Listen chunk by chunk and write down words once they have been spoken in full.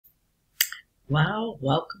Well,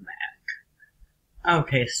 welcome back.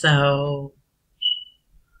 Okay, so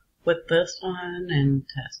with this one and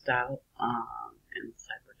Testout and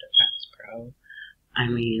CyberDefense Pro, I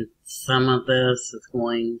mean, some of this is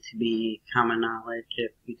going to be common knowledge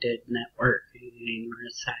if you did networking or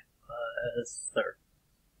SACPlus or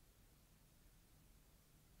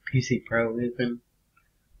PC Pro even.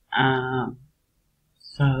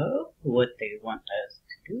 So what they want us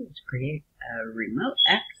to do is create a remote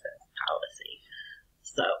access policy.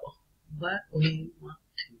 So what we want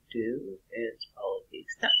to do is follow these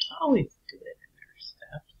steps. Always do it in their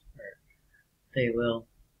steps, or they will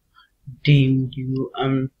deem you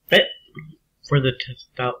unfit for the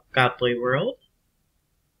Testout godly world.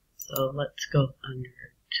 So let's go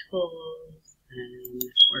under Tools and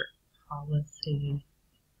Network Policy.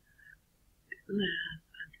 And then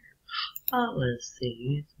under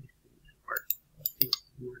Policies, we see Network Policies,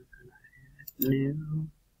 and we're going to add new.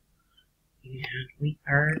 And we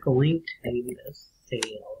are going to name this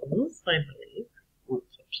Sales, I believe.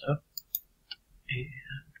 Let's hope so.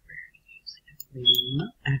 And we're using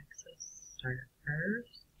remote access servers.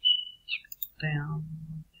 Down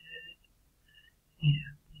it.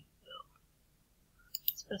 And we will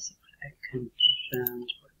specify conditions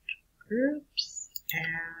for groups.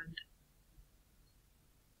 Add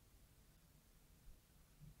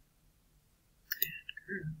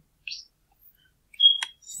groups.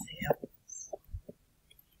 Sales.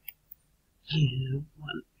 And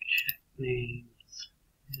one check names.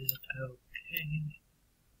 And okay.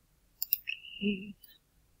 Okay.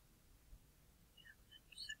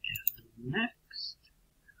 Let's go next.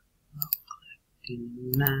 I'll click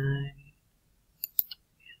deny. And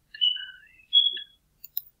denied.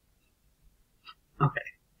 Okay.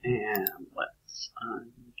 And let's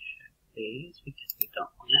uncheck these because we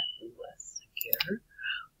don't want it less secure.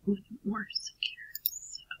 We want it more secure.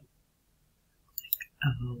 So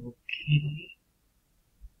click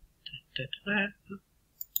okay.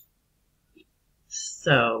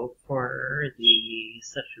 So for the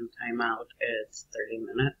session timeout, it's 30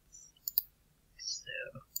 minutes. So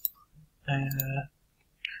that,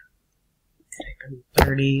 type in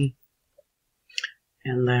 30.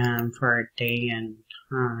 And then for our day and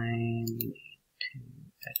time, we need to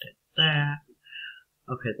edit that.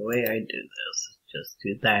 Okay, the way I do this is just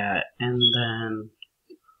do that, and then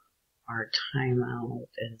our timeout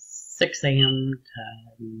is 6 a.m. to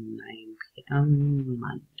 9 p.m.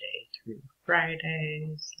 Monday through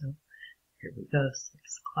Friday. So here we go,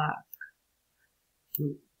 6 o'clock. 6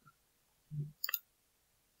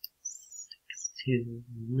 to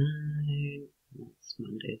 9. That's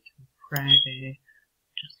Monday through Friday.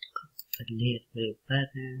 Just click the little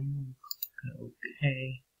button, click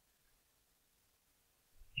OK.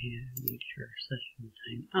 And make sure session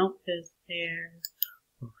time out is there.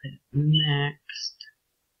 We'll hit next.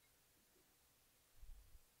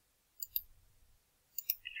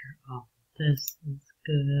 Make sure all this is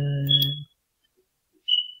good.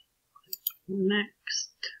 Click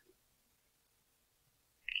next.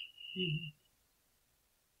 Okay.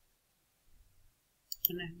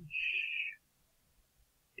 Finish.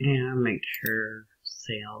 And make sure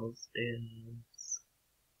sales is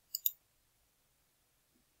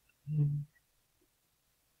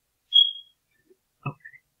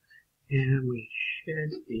okay. And we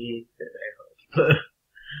should be good, I hope.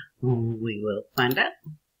 We will find out.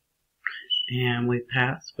 And we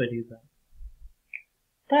pass what you got.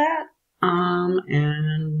 That.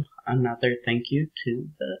 And another thank you to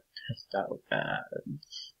the Testout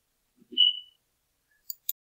gods.